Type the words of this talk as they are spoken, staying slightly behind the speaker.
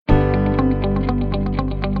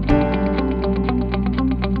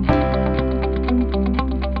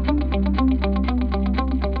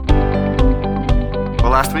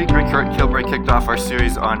Kilbrae kicked off our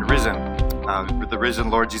series on Risen, with the risen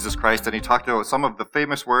Lord Jesus Christ, and he talked about some of the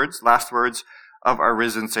famous words, last words of our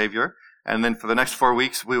risen Savior. And then for the next 4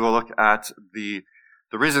 weeks, we will look at the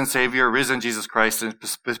risen Savior, risen Jesus Christ, and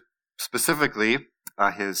specifically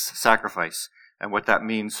his sacrifice and what that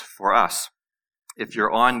means for us. If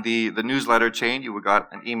you're on the newsletter chain, you got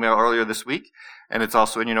an email earlier this week, and it's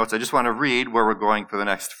also in your notes. I just want to read where we're going for the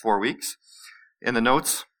next 4 weeks. In the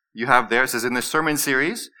notes you have there, it says, in this sermon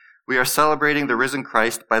series, we are celebrating the risen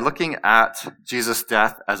Christ by looking at Jesus'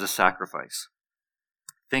 death as a sacrifice.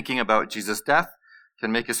 Thinking about Jesus' death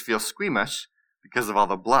can make us feel squeamish because of all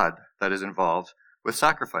the blood that is involved with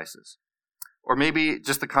sacrifices. Or maybe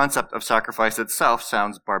just the concept of sacrifice itself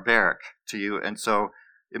sounds barbaric to you, and so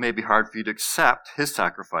it may be hard for you to accept his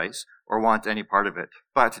sacrifice or want any part of it.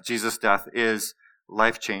 But Jesus' death is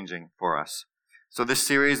life-changing for us. So this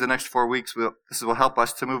series, the next 4 weeks, will help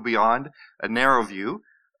us to move beyond a narrow view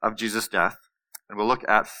of Jesus' death, and we'll look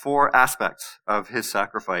at 4 aspects of his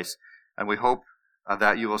sacrifice, and we hope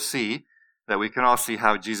that you will see that we can all see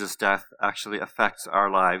how Jesus' death actually affects our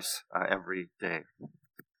lives every day.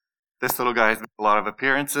 This little guy has made a lot of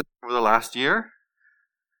appearances over the last year,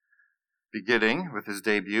 beginning with his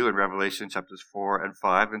debut in Revelation chapters 4 and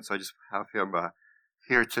 5, and so I just have him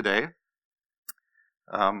here today.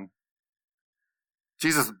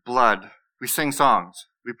 Jesus' blood, we sing songs.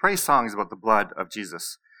 We pray songs about the blood of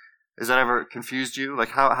Jesus. Has that ever confused you? Like,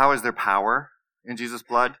 how is there power in Jesus'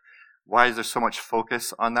 blood? Why is there so much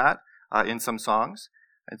focus on that in some songs?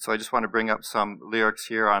 And so I just want to bring up some lyrics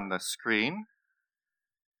here on the screen.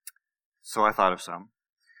 So I thought of some.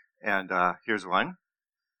 And here's one.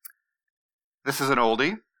 This is an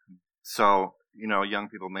oldie. So, young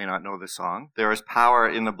people may not know this song. There is power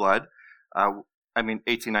in the blood.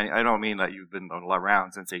 1890. I don't mean that you've been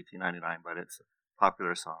around since 1899, but it's a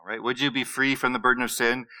popular song, right? Would you be free from the burden of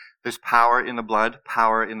sin? There's power in the blood,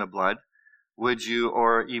 power in the blood. Would you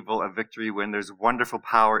o'er evil a victory win? There's wonderful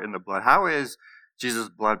power in the blood. How is Jesus'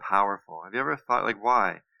 blood powerful? Have you ever thought,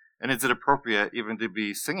 why? And is it appropriate even to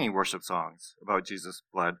be singing worship songs about Jesus'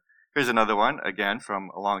 blood? Here's another one, again,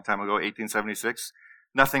 from a long time ago, 1876.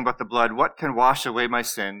 Nothing but the blood. What can wash away my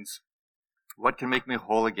sins? What can make me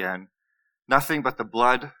whole again? Nothing but the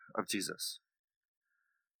blood of Jesus.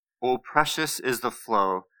 Oh, precious is the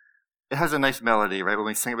flow. It has a nice melody, right? When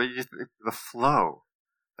we sing it, but the flow,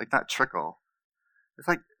 not trickle.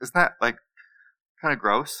 Isn't that kind of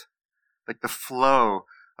gross? The flow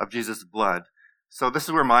of Jesus' blood. So this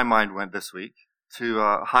is where my mind went this week, to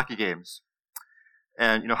hockey games.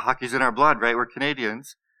 And, hockey's in our blood, right? We're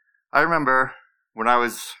Canadians. I remember when I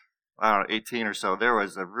was, 18 or so, there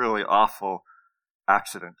was a really awful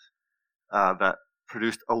accident that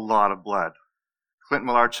produced a lot of blood. Clint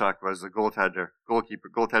Malarchuk was the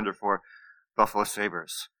goaltender for Buffalo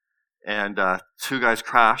Sabres. And 2 guys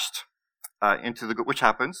crashed which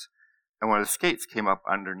happens, and one of the skates came up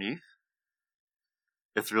underneath.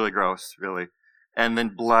 It's really gross, really. And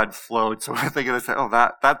then blood flowed. So I think of this,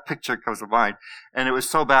 that picture comes to mind. And it was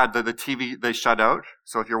so bad that the TV, they shut out.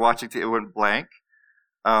 So if you're watching it went blank.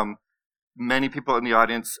 Many people in the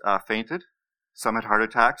audience fainted. Some had heart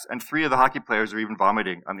attacks. And 3 of the hockey players were even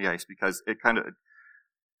vomiting on the ice because it kind of,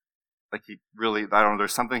 he really, I don't know,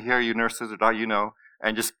 there's something here, you nurses or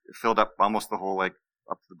and just filled up almost the whole, up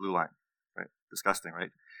to the blue line. Right? Disgusting, right?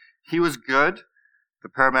 He was good. The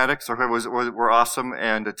paramedics were awesome,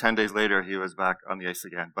 and 10 days later, he was back on the ice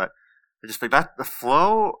again. But I just think that the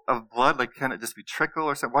flow of blood, can it just be trickle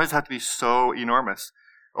or something? Why does it have to be so enormous?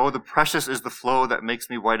 Oh, the precious is the flow that makes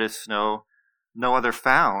me white as snow. No other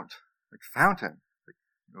fount, fountain.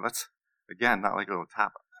 That's, again, not like a little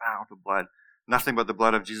tap, a fount of blood. Nothing but the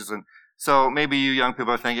blood of Jesus. And so maybe you young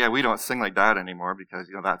people are thinking, yeah, we don't sing like that anymore because,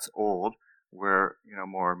 that's old. We're,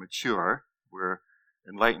 more mature. We're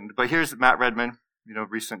enlightened. But here's Matt Redman.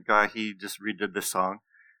 Recent guy, he just redid this song,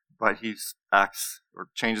 but he acts or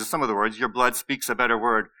changes some of the words. Your blood speaks a better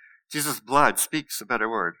word. Jesus' blood speaks a better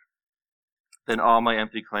word than all my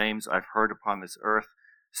empty claims I've heard upon this earth.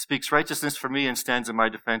 Speaks righteousness for me and stands in my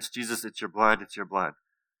defense. Jesus, it's your blood, it's your blood.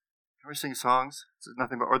 Can we sing songs? It's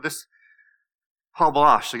nothing but, or this, Paul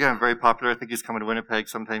Blosh, again, very popular. I think he's coming to Winnipeg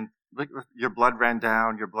sometime. Your blood ran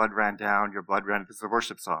down, your blood ran down, your blood ran. This is a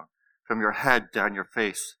worship song. From your head down your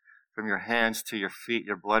face. From your hands to your feet,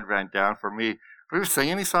 your blood ran down for me. Were you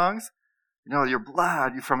singing these songs? Your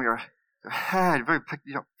blood, from your head, very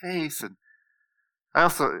face. And I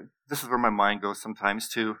also, this is where my mind goes sometimes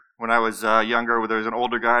too. When I was younger, there was an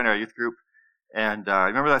older guy in our youth group, and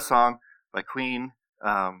remember that song by Queen,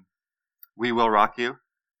 We Will Rock You?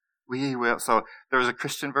 We will. So there was a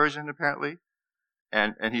Christian version apparently,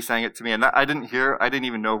 and he sang it to me. And I didn't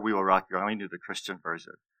even know We Will Rock You. I only knew the Christian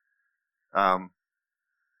version.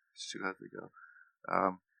 Shoot, how'd we go?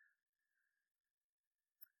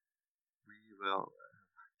 We will.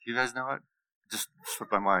 Do you guys know it? Just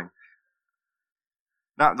slipped my mind.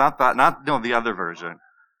 Not that. The other version.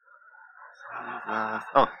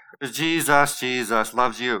 Jesus, Jesus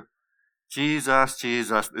loves you. Jesus,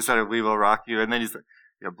 Jesus. Instead of We Will Rock You, and then he's like,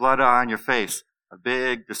 your blood on your face, a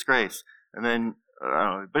big disgrace. And then,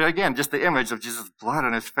 but again, just the image of Jesus' blood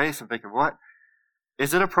on his face. I'm thinking, what?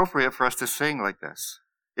 Is it appropriate for us to sing like this?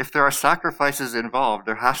 If there are sacrifices involved,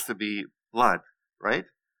 there has to be blood, right?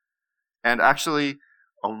 And actually,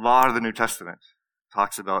 a lot of the New Testament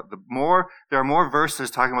talks about there are more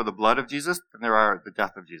verses talking about the blood of Jesus than there are the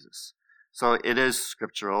death of Jesus. So it is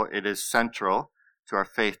scriptural, it is central to our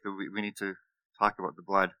faith that we need to talk about the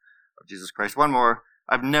blood of Jesus Christ. One more.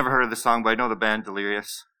 I've never heard of this song, but I know the band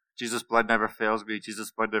Delirious. Jesus' blood never fails me.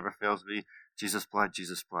 Jesus' blood never fails me. Jesus' blood,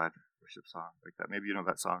 Jesus' blood. Worship song like that. Maybe you know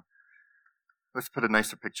that song. Let's put a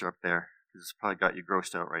nicer picture up there, because it's probably got you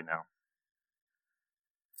grossed out right now.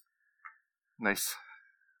 Nice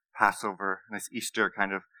Passover, nice Easter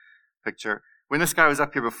kind of picture. When this guy was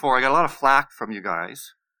up here before, I got a lot of flack from you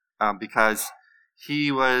guys because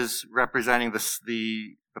he was representing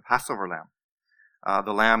the Passover lamb,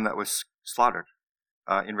 the lamb that was slaughtered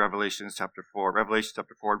in Revelation chapter 4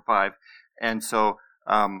 and 5. And so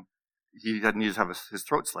he had needed to have his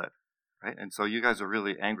throat slit, right? And so you guys are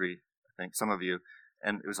really angry, I think, some of you.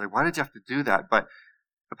 And it was like, why did you have to do that? But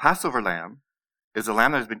the Passover lamb is a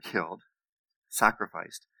lamb that has been killed,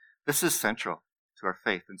 sacrificed. This is central to our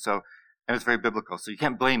faith. And it's very biblical. So you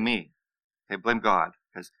can't blame me. Okay, blame God,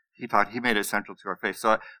 because he made it central to our faith.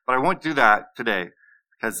 So, but I won't do that today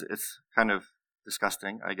because it's kind of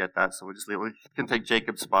disgusting. I get that. So we'll just leave it. We can take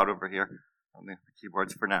Jacob's spot over here on the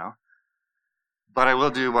keyboards for now. But I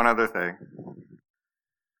will do one other thing.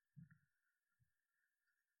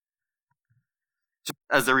 Just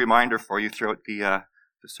as a reminder for you throughout the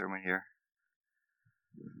sermon here.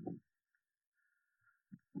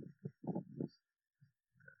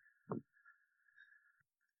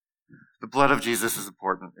 The blood of Jesus is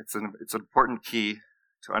important. It's an important key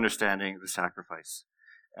to understanding the sacrifice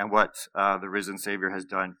and what the risen Savior has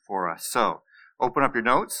done for us. So, open up your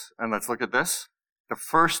notes and let's look at this. The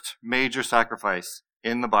first major sacrifice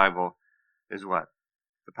in the Bible is what?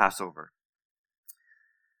 The Passover.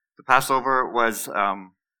 The Passover was,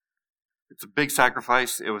 it's a big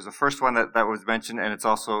sacrifice. It was the first one that was mentioned, and it's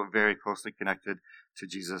also very closely connected to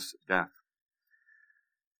Jesus' death.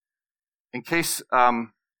 In case,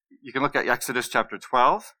 you can look at Exodus chapter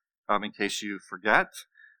 12, in case you forget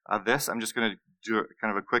this. I'm just going to do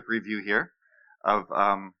kind of a quick review here of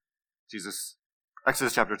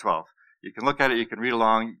Exodus chapter 12. You can look at it, you can read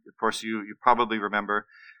along. Of course, you probably remember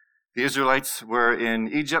the Israelites were in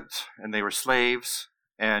Egypt, and they were slaves,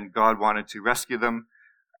 and God wanted to rescue them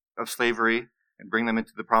of slavery and bring them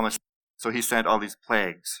into the promised land. So he sent all these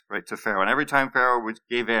plagues, right, to Pharaoh. And every time Pharaoh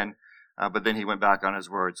gave in, but then he went back on his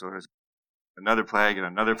word. So there's another plague and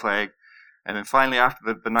another plague. And then finally,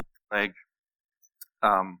 after the ninth plague,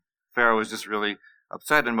 Pharaoh was just really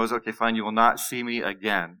upset. And Moses, okay, fine, you will not see me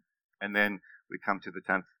again. And then we come to the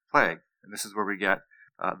 10th plague. And this is where we get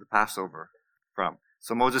the Passover from.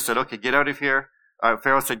 So Moses said, okay, get out of here.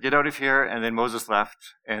 Pharaoh said, get out of here. And then Moses left.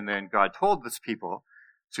 And then God told this people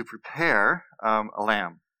to prepare a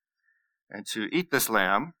lamb and to eat this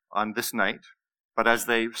lamb on this night. But as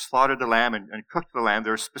they slaughtered the lamb and cooked the lamb,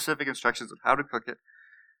 there were specific instructions of how to cook it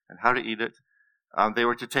and how to eat it. They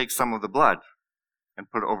were to take some of the blood and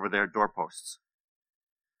put it over their doorposts.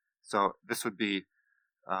 So this would be,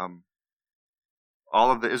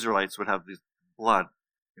 all of the Israelites would have this blood,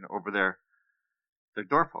 over their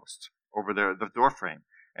doorpost, over the door frame.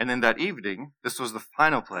 And then that evening, this was the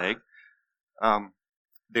final plague,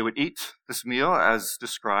 they would eat this meal as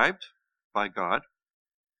described by God.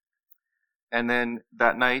 And then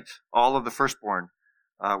that night, all of the firstborn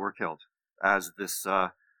were killed as this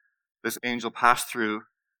angel passed through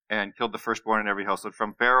and killed the firstborn in every household,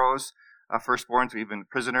 from Pharaoh's firstborn to even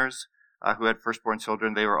prisoners who had firstborn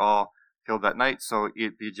children. They were all killed that night. So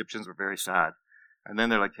the Egyptians were very sad. And then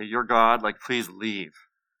they're like, hey, your God, please leave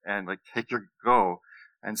and take your go.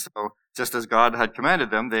 And so just as God had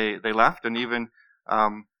commanded them, they left. And even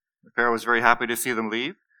Pharaoh was very happy to see them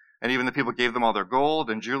leave. And even the people gave them all their gold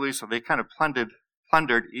and jewelry. So they kind of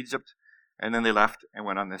plundered Egypt. And then they left and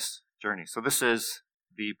went on this journey. So this is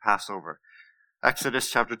the Passover.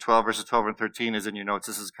 Exodus chapter 12, verses 12 and 13 is in your notes.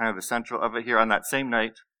 This is kind of the central of it here. On that same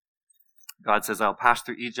night, God says, I'll pass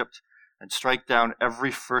through Egypt and strike down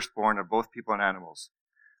every firstborn of both people and animals.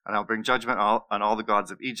 and I'll bring judgment on all the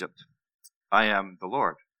gods of Egypt. I am the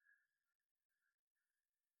Lord.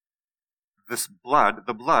 This blood,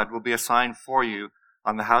 the blood will be a sign for you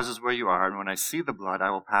on the houses where you are, and when I see the blood, I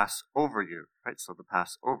will pass over you. Right? So the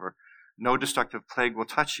Passover. No destructive plague will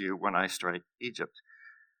touch you when I strike Egypt.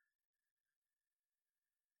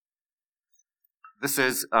 This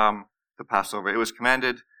is the Passover. It was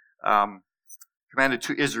commanded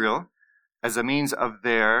to Israel as a means of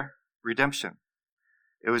their redemption.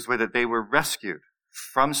 It was where that they were rescued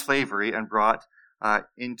from slavery and brought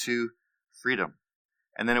into freedom.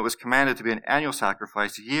 And then it was commanded to be an annual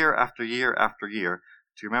sacrifice year after year after year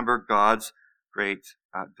to remember God's great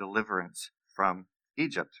deliverance from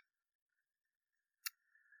Egypt.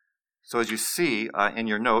 So as you see in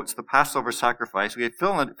your notes, the Passover sacrifice, we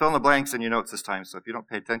fill in the blanks in your notes this time, so if you don't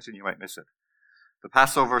pay attention, you might miss it. The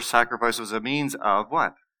Passover sacrifice was a means of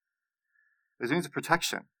what? It was a means of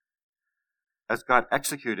protection as God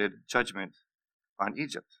executed judgment on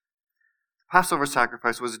Egypt. The Passover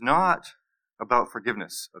sacrifice was not about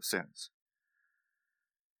forgiveness of sins.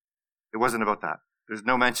 It wasn't about that. There's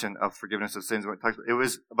no mention of forgiveness of sins. It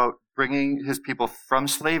was about bringing his people from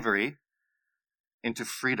slavery into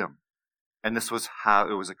freedom. And this was how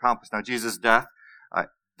it was accomplished. Now, Jesus' death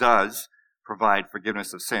does provide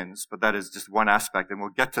forgiveness of sins, but that is just one aspect, and we'll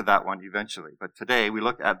get to that one eventually. But today, we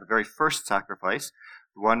look at the very first sacrifice.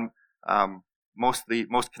 The one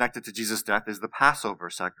most connected to Jesus' death is the Passover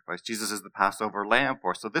sacrifice. Jesus is the Passover lamb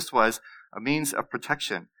for us. So this was a means of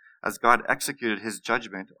protection as God executed his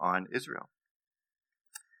judgment on Israel.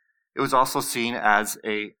 It was also seen as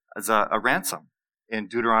a ransom. In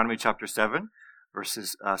Deuteronomy chapter 7,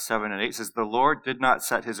 verses 7 and 8 says, "The Lord did not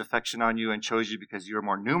set his affection on you and chose you because you are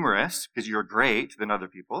more numerous, because you are great than other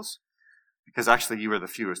peoples, because actually you were the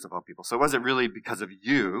fewest of all people." So it wasn't really because of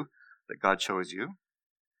you that God chose you.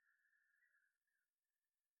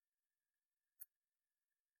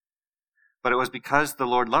 But it was because the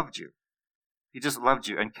Lord loved you. He just loved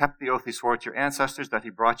you and kept the oath he swore to your ancestors, that he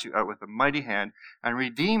brought you out with a mighty hand and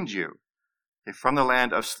redeemed you from the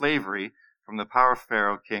land of slavery, from the power of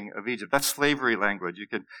Pharaoh, king of Egypt. That's slavery language. You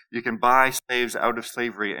can buy slaves out of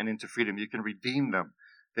slavery and into freedom. You can redeem them.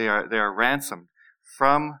 They are ransomed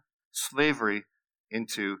from slavery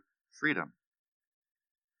into freedom.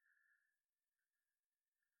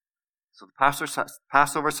 So the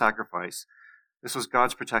Passover sacrifice, this was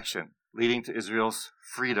God's protection, leading to Israel's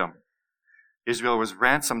freedom. Israel was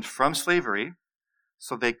ransomed from slavery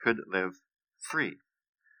so they could live free.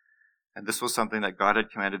 And this was something that God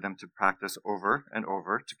had commanded them to practice over and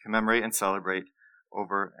over, to commemorate and celebrate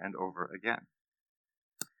over and over again.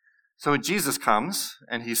 So when Jesus comes,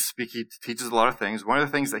 and he teaches a lot of things. One of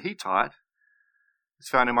the things that he taught is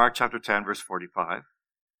found in Mark chapter 10, verse 45.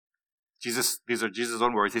 These are Jesus'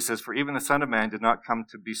 own words. He says, "For even the Son of Man did not come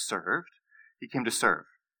to be served. He came to serve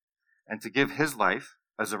and to give his life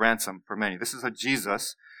as a ransom for many." This is how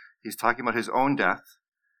Jesus, he's talking about his own death.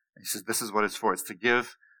 And he says, this is what it's for. It's to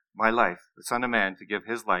give my life, the Son of Man, to give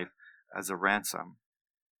his life as a ransom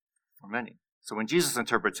for many. So when Jesus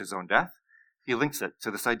interprets his own death, he links it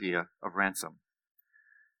to this idea of ransom.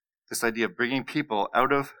 This idea of bringing people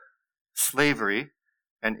out of slavery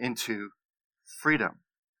and into freedom.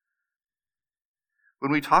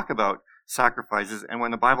 When we talk about sacrifices and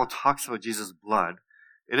when the Bible talks about Jesus' blood,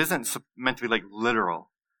 it isn't meant to be like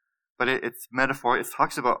literal, but it's metaphor. It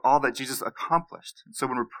talks about all that Jesus accomplished. And so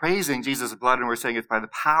when we're praising Jesus' blood and we're saying it's by the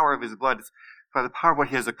power of his blood, it's by the power of what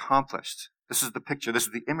he has accomplished. This is the picture. This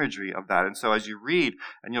is the imagery of that. And so as you read,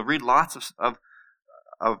 and you'll read lots of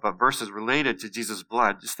verses related to Jesus'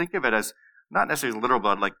 blood, just think of it as not necessarily literal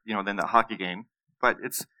blood, like, in that hockey game, but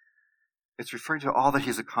it's referring to all that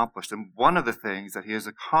he's accomplished. And one of the things that he has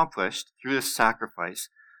accomplished through this sacrifice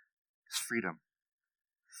is freedom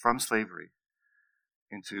from slavery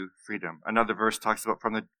into freedom. Another verse talks about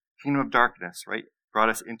from the kingdom of darkness, right? Brought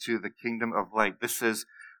us into the kingdom of light. This is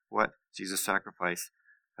what Jesus' sacrifice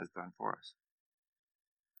has done for us.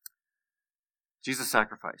 Jesus'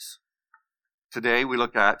 sacrifice. Today we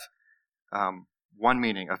look at one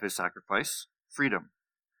meaning of his sacrifice, freedom.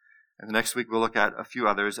 And the next week we'll look at a few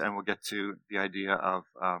others, and we'll get to the idea of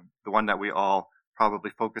the one that we all probably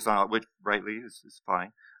focus on, which rightly is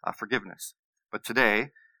fine, forgiveness. But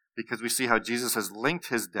today, because we see how Jesus has linked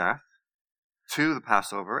his death to the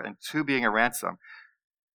Passover and to being a ransom,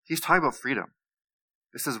 he's talking about freedom.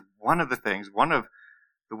 This is one of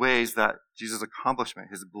the ways that Jesus' accomplishment,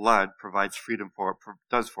 his blood, provides freedom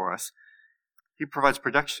does for us. He provides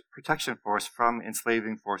protection for us from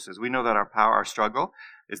enslaving forces. We know that our struggle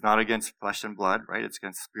is not against flesh and blood, right? It's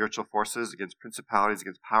against spiritual forces, against principalities,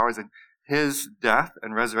 against powers. And his death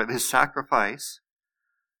and resurrection, his sacrifice,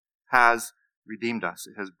 has redeemed us.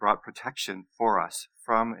 It has brought protection for us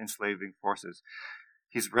from enslaving forces.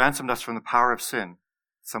 He's ransomed us from the power of sin.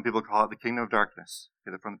 Some people call it the kingdom of darkness.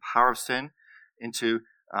 From the power of sin into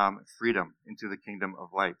freedom, into the kingdom of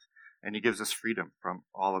light. And he gives us freedom from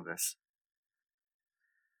all of this.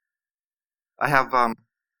 I have, and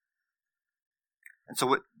so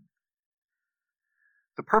what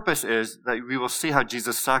the purpose is that we will see how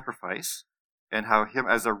Jesus' sacrifice and how him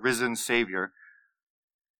as a risen Savior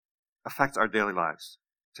affects our daily lives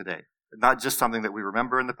today. Not just something that we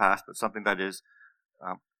remember in the past, but something that is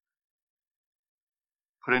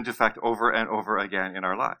put into effect over and over again in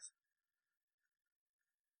our lives.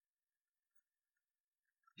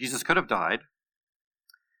 Jesus could have died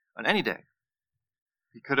on any day.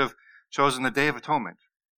 He could have chosen the Day of Atonement.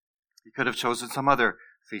 He could have chosen some other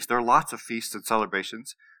feast. There are lots of feasts and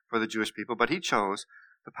celebrations for the Jewish people, but he chose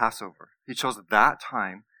the Passover. He chose that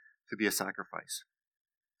time to be a sacrifice.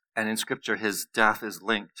 And in Scripture, his death is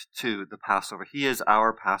linked to the Passover. He is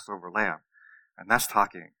our Passover lamb. And that's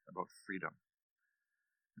talking about freedom.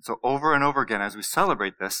 And so over and over again, as we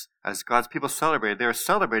celebrate this, as God's people celebrate, they are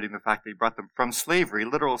celebrating the fact that he brought them from slavery,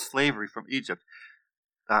 literal slavery from Egypt,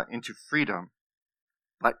 into freedom.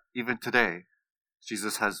 But even today,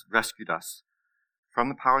 Jesus has rescued us from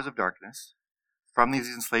the powers of darkness, from these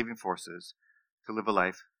enslaving forces, to live a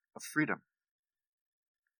life of freedom.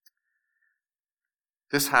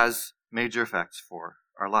 This has major effects for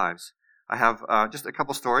our lives. I have just a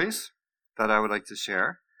couple stories that I would like to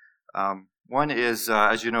share. One is,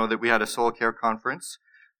 as you know, that we had a soul care conference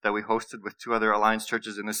that we hosted with 2 other Alliance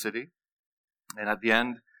churches in the city. And at the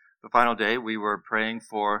end, the final day, we were praying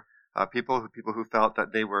for people who felt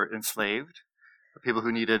that they were enslaved. People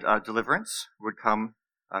who needed deliverance would come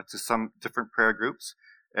to some different prayer groups,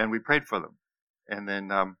 and we prayed for them. And then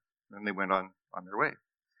they went on their way.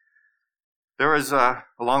 There was a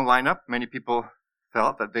long lineup. Many people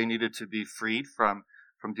felt that they needed to be freed from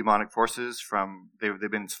demonic forces, they've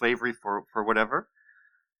been in slavery for whatever.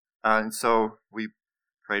 And so we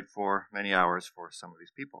prayed for many hours for some of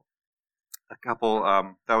these people. A couple,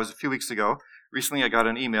 that was a few weeks ago. Recently I got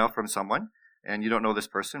an email from someone, and you don't know this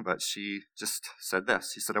person, but she just said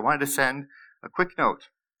this. She said, I wanted to send a quick note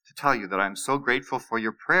to tell you that I'm so grateful for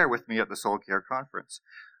your prayer with me at the Soul Care Conference.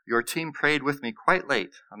 Your team prayed with me quite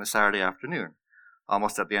late on the Saturday afternoon,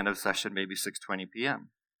 almost at the end of the session, maybe 6:20 p.m.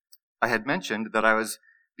 I had mentioned that I was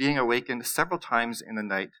being awakened several times in the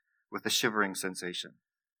night with a shivering sensation.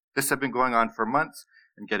 This had been going on for months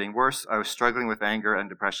and getting worse. I was struggling with anger and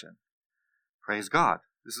depression. Praise God.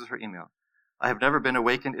 This is her email. I have never been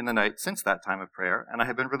awakened in the night since that time of prayer, and I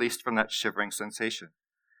have been released from that shivering sensation.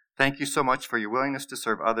 Thank you so much for your willingness to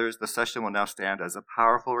serve others. The session will now stand as a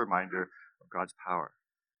powerful reminder of God's power.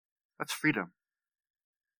 That's freedom.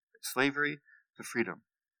 Slavery to freedom.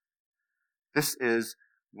 This is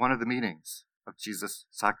one of the meanings of Jesus'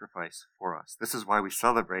 sacrifice for us. This is why we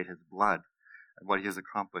celebrate his blood and what he has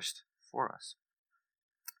accomplished for us.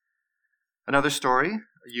 Another story,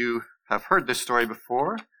 you have heard this story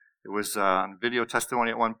before. It was on video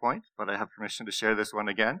testimony at one point, but I have permission to share this one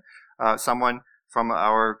again. Someone from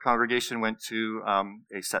our congregation went to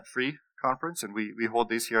a Set Free conference, and we hold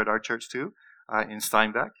these here at our church too, in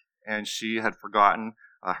Steinbeck, and she had forgotten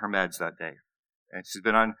her meds that day. And she's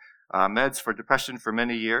been on meds for depression for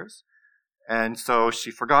many years. And so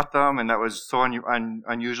she forgot them, and that was so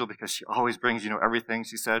unusual because she always brings, everything,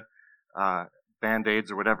 she said,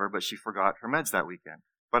 Band-Aids or whatever, but she forgot her meds that weekend.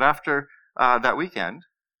 But after that weekend,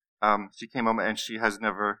 she came home and she has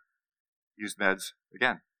never used meds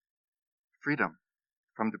again. Freedom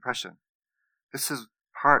from depression. This is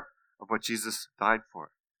part of what Jesus died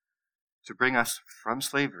for, to bring us from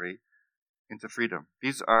slavery into freedom.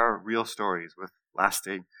 These are real stories with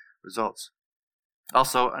lasting results.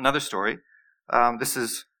 Also, another story. This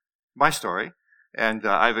is my story, and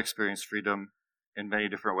I've experienced freedom in many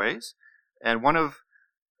different ways. And one of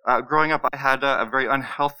growing up, I had a very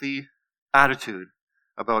unhealthy attitude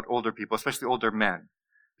about older people, especially older men,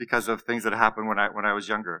 because of things that happened when I was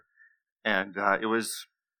younger, and it was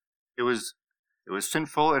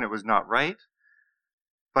sinful and it was not right.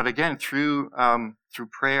 But again, through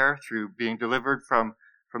prayer, through being delivered from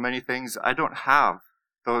many things, I don't have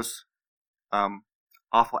those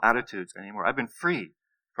awful attitudes anymore. I've been free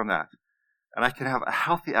from that. And I can have a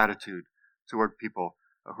healthy attitude toward people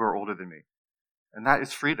who are older than me. And that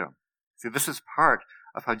is freedom. See, this is part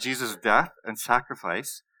of how Jesus' death and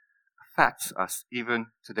sacrifice affects us even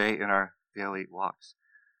today in our daily walks.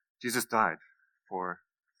 Jesus died for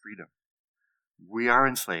freedom. We are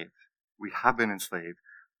enslaved. We have been enslaved,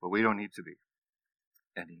 but we don't need to be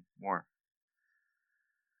anymore.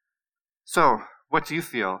 So, what do you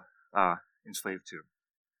feel enslaved to?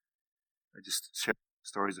 I just share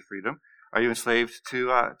stories of freedom. Are you enslaved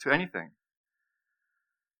to anything?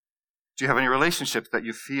 Do you have any relationships that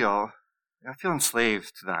you feel, I feel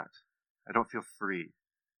enslaved to that? I don't feel free.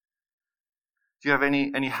 Do you have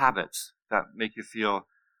any habits that make you feel,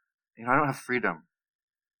 I don't have freedom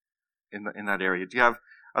in that area?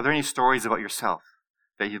 Are there any stories about yourself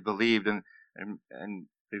that you believed and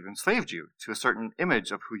they've enslaved you to a certain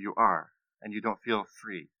image of who you are, and you don't feel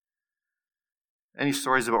free? Any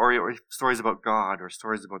stories about, or stories about God, or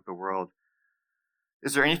stories about the world?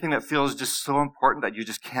 Is there anything that feels just so important that you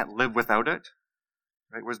just can't live without it?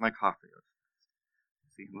 Right? Where's my coffee?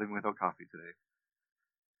 See, I'm living without coffee today.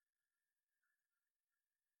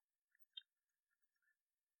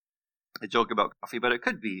 I joke about coffee, but it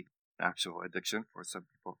could be an actual addiction for some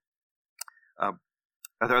people.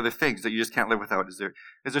 Are there other things that you just can't live without? Is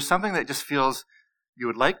there something that just feels you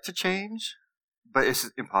would like to change, but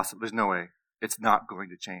it's impossible? There's no way. It's not going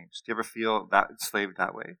to change. Do you ever feel that enslaved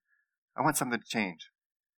that way? I want something to change.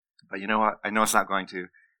 But you know what? I know it's not going to.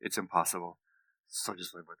 It's impossible. So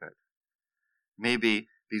just live with it. Maybe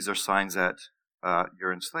these are signs that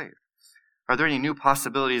you're enslaved. Are there any new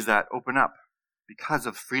possibilities that open up because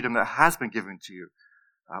of freedom that has been given to you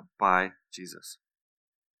by Jesus?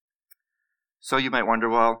 So you might wonder,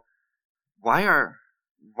 well, why are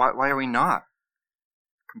we not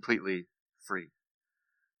completely free?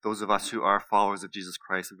 Those of us who are followers of Jesus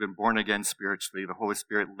Christ, have been born again spiritually, the Holy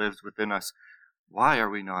Spirit lives within us. Why are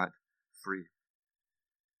we not free?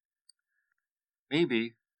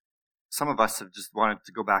 Maybe some of us have just wanted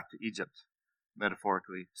to go back to Egypt,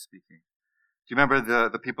 metaphorically speaking. Do you remember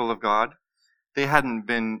the people of God? They hadn't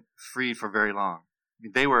been free for very long.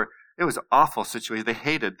 It was an awful situation. They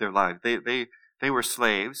hated their lives. They were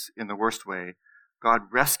slaves in the worst way.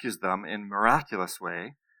 God rescues them in a miraculous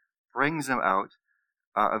way, brings them out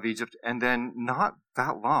of Egypt, and then not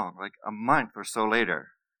that long, like a month or so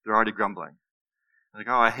later, they're already grumbling. Like,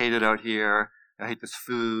 oh, I hate it out here. I hate this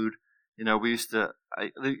food.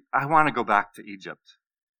 I want to go back to Egypt.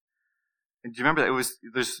 And do you remember that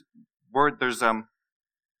there's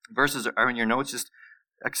verses are in your notes, just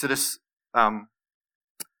Exodus 12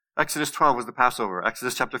 was the Passover.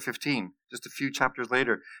 Exodus chapter 15, just a few chapters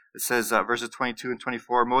later, it says, verses 22 and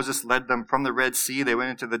 24, Moses led them from the Red Sea. They went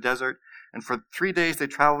into the desert, and for 3 days they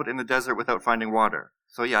traveled in the desert without finding water.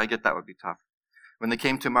 So yeah, I get that would be tough. When they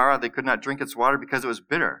came to Marah, they could not drink its water because it was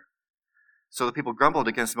bitter. So the people grumbled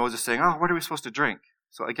against Moses, saying, oh, what are we supposed to drink?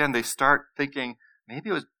 So again, they start thinking, maybe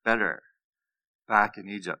it was better back in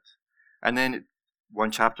Egypt. And then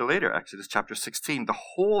one chapter later, Exodus chapter 16, the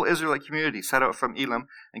whole Israelite community set out from Elim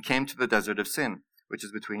and came to the desert of Sin, which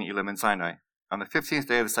is between Elim and Sinai. On the 15th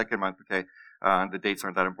day of the second month, the dates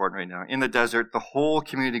aren't that important right now. In the desert, the whole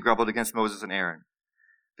community grumbled against Moses and Aaron.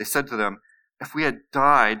 They said to them, if we had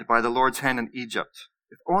died by the Lord's hand in Egypt,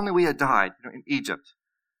 if only we had died in Egypt,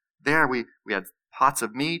 there we had pots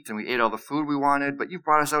of meat and we ate all the food we wanted, but you've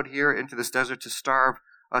brought us out here into this desert to starve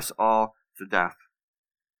us all to death.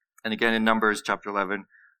 And again in Numbers chapter 11,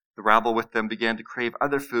 the rabble with them began to crave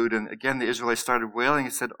other food, and again the Israelites started wailing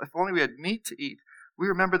and said, if only we had meat to eat. We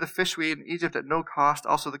remember the fish we ate in Egypt at no cost,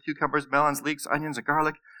 also the cucumbers, melons, leeks, onions, and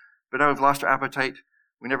garlic, but now we've lost our appetite.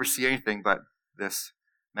 We never see anything but this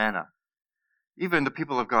manna. Even the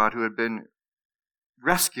people of God who had been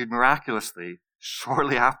rescued miraculously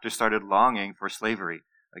shortly after started longing for slavery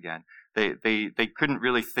again. They couldn't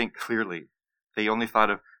really think clearly. They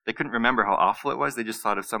couldn't remember how awful it was. They just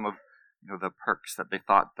thought of some of the perks that they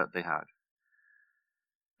thought that they had.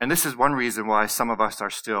 And this is one reason why some of us are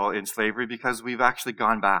still in slavery, because we've actually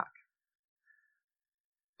gone back.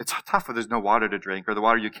 It's tough when there's no water to drink, or the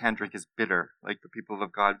water you can drink is bitter, like the people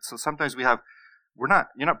of God. So sometimes you're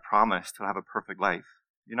not promised to have a perfect life.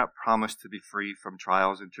 You're not promised to be free from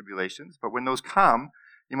trials and tribulations. But when those come,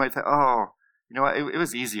 you might think, oh, it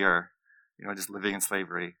was easier, just living in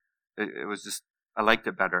slavery. It was just, I liked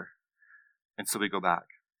it better. And so we go back.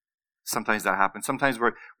 Sometimes that happens. Sometimes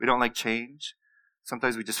we don't like change.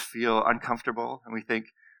 Sometimes we just feel uncomfortable, and we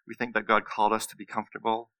think that God called us to be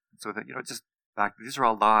comfortable. So that, just back, these are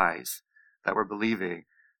all lies that we're believing.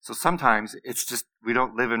 So sometimes it's just, we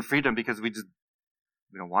don't live in freedom because we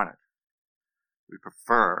don't want it. We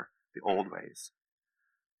prefer the old ways.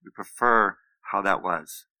 We prefer how that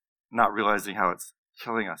was, not realizing how it's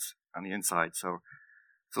killing us on the inside. So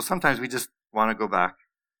sometimes we just want to go back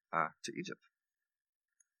to Egypt.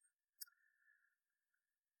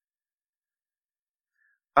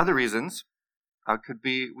 Other reasons could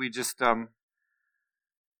be we just we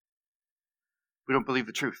don't believe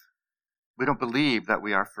the truth. We don't believe that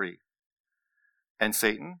we are free. And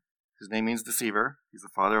Satan, His name means deceiver. He's the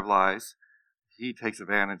father of lies. He takes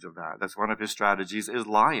advantage of that. That's one of his strategies, is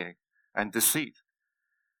lying and deceit.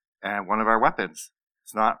 And one of our weapons,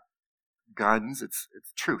 it's not guns, it's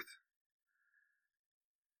truth.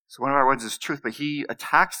 So one of our weapons is truth, but he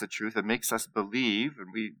attacks the truth and makes us believe, and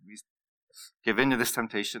we give in to this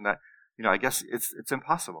temptation that, I guess it's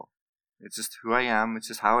impossible. It's just who I am. It's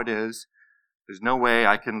just how it is. There's no way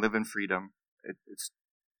I can live in freedom. It's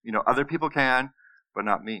other people can, but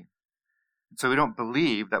not me. And so we don't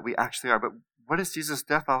believe that we actually are. But what is Jesus'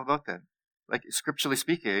 death all about then? Like, scripturally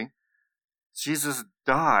speaking, Jesus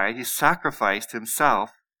died. He sacrificed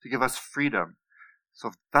himself to give us freedom. So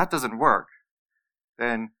if that doesn't work,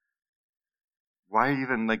 then why are you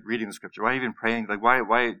even reading the scripture? Why are you even praying?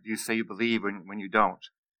 Why do you say you believe when you don't?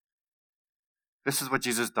 This is what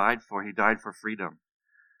Jesus died for. He died for freedom.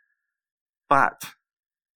 But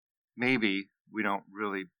maybe we don't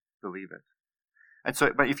really believe it. And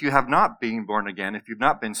so, but if you have not been born again, if you've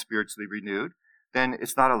not been spiritually renewed, then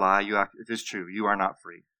it's not a lie. It is true. You are not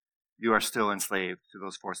free. You are still enslaved to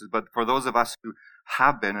those forces. But for those of us who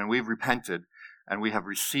have been, and we've repented, and we have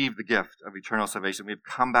received the gift of eternal salvation, we've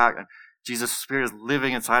come back, and Jesus' Spirit is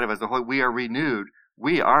living inside of us. We are renewed.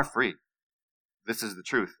 We are free. This is the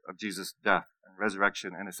truth of Jesus' death and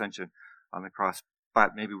resurrection and ascension on the cross.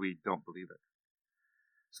 But maybe we don't believe it.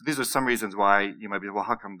 So these are some reasons why you might be, well,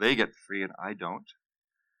 how come they get free and I don't?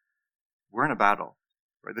 We're in a battle,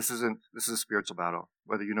 right? This is a spiritual battle,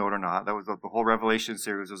 whether you know it or not. That was what the whole Revelation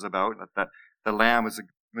series was about. That the Lamb is a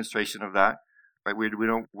demonstration of that, right? We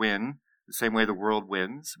don't win the same way the world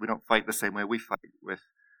wins. We don't fight the same way we fight, with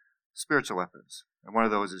spiritual weapons. And one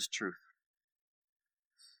of those is truth.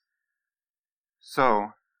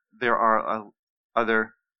 So there are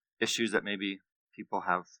other issues that maybe people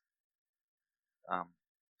have.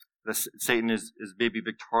 Satan is maybe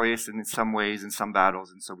victorious in some ways, in some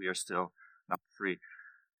battles, and so we are still not free.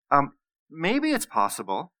 Maybe it's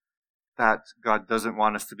possible that God doesn't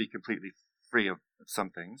want us to be completely free of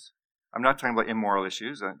some things. I'm not talking about immoral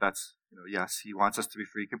issues. That's, yes, he wants us to be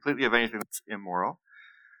free completely of anything that's immoral.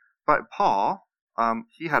 But Paul,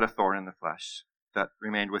 he had a thorn in the flesh that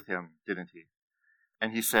remained with him, didn't he?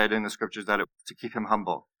 And he said in the scriptures that it was to keep him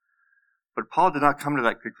humble. But Paul did not come to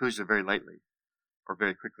that conclusion very lightly or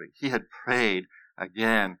very quickly. He had prayed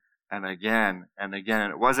again and again and again.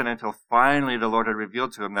 And it wasn't until finally the Lord had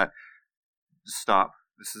revealed to him that, stop,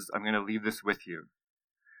 I'm going to leave this with you.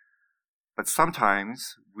 But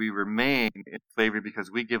sometimes we remain in slavery because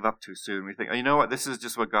we give up too soon. We think, oh, you know what, this is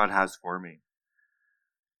just what God has for me.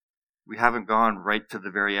 We haven't gone right to the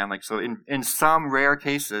very end. So in some rare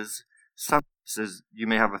cases, you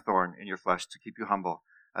may have a thorn in your flesh to keep you humble,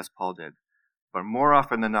 as Paul did. But more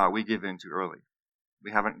often than not, we give in too early.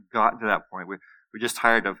 We haven't gotten to that point. We're just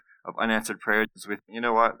tired of unanswered prayers. We think, you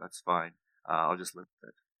know what, that's fine. I'll just live with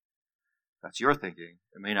it. That's your thinking.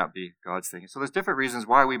 It may not be God's thinking. So there's different reasons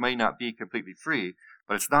why we may not be completely free,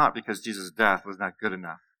 but it's not because Jesus' death was not good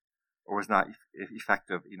enough or was not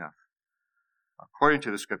effective enough. According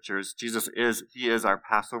to the scriptures, he is our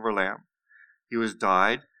Passover lamb. He was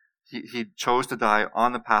died. He chose to die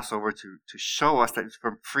on the Passover to show us that it's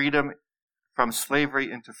from freedom, from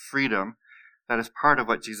slavery into freedom. That is part of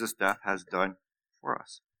what Jesus' death has done for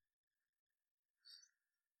us.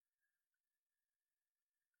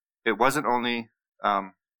 It wasn't only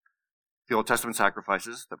the Old Testament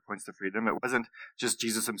sacrifices that points to freedom. It wasn't just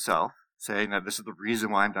Jesus himself saying that this is the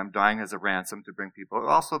reason why I'm dying as a ransom to bring people.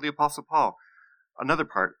 Also the Apostle Paul, another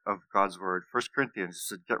part of God's word, 1 Corinthians,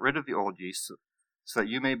 said, get rid of the old yeast so that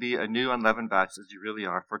you may be a new unleavened batch as you really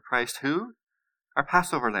are. For Christ, who? Our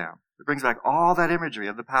Passover lamb. It brings back all that imagery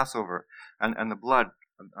of the Passover and the blood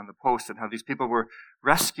on the post and how these people were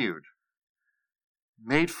rescued,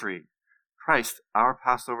 made free. Christ, our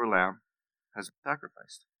Passover lamb, has been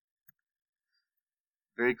sacrificed.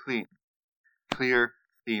 Very clear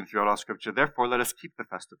theme throughout all Scripture. Therefore, let us keep the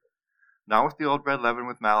festival, not with the old bread leavened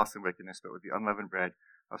with malice and wickedness, but with the unleavened bread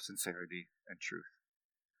of sincerity and truth.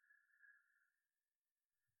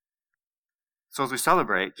 So as we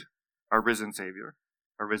celebrate our risen Savior,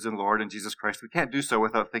 our risen Lord and Jesus Christ, we can't do so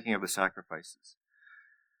without thinking of the sacrifices.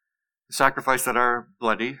 The sacrifices that are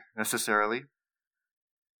bloody, necessarily.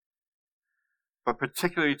 But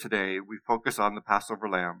particularly today, we focus on the Passover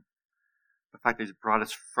lamb. The fact that he's brought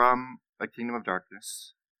us from a kingdom of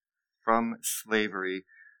darkness, from slavery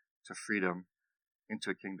to freedom, into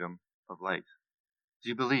a kingdom of light. Do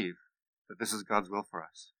you believe that this is God's will for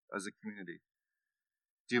us as a community?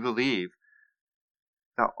 Do you believe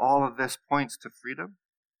that all of this points to freedom?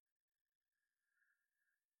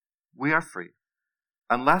 We are free.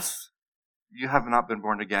 Unless you have not been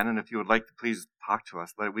born again, and if you would like to, please talk to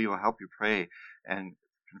us. We will help you pray and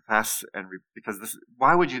confess, because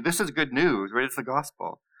why would you? This is good news, right? It's the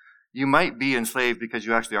gospel. You might be enslaved because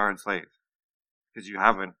you actually are enslaved, because you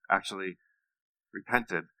haven't actually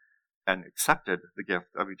repented and accepted the gift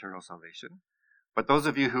of eternal salvation. But those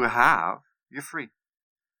of you who have, you're free.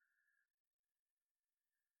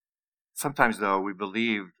 Sometimes, though, we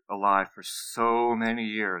believed a lie for so many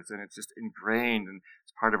years, and it's just ingrained, and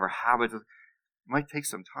it's part of our habit. It might take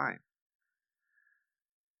some time.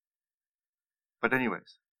 But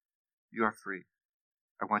anyways, you are free.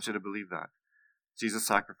 I want you to believe that. Jesus'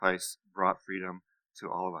 sacrifice brought freedom to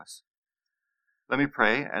all of us. Let me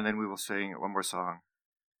pray, and then we will sing one more song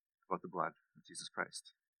about the blood of Jesus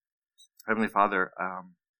Christ. Heavenly Father,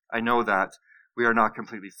 I know that we are not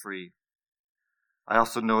completely free. I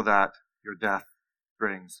also know that your death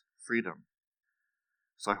brings freedom.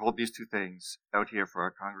 So I hold these two things out here for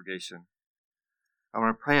our congregation. I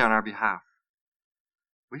want to pray on our behalf.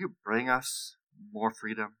 Will you bring us more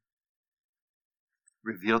freedom?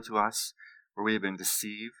 Reveal to us where we have been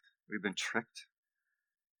deceived, we've been tricked,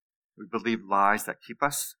 we believe lies that keep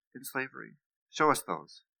us in slavery. Show us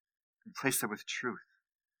those. Replace them with truth.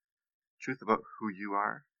 Truth about who you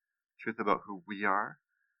are, truth about who we are,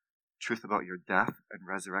 truth about your death and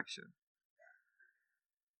resurrection.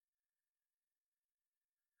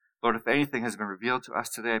 Lord, if anything has been revealed to us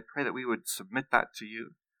today, I pray that we would submit that to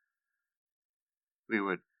you. We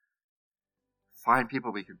would find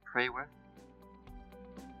people we can pray with.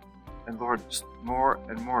 And Lord, just more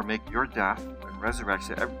and more make your death and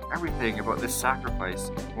resurrection, everything about this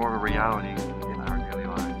sacrifice, more of a reality in our daily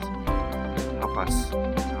lives. Help us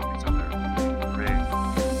to help each other. Pray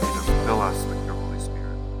to fill us with your Holy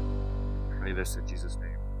Spirit. Pray this in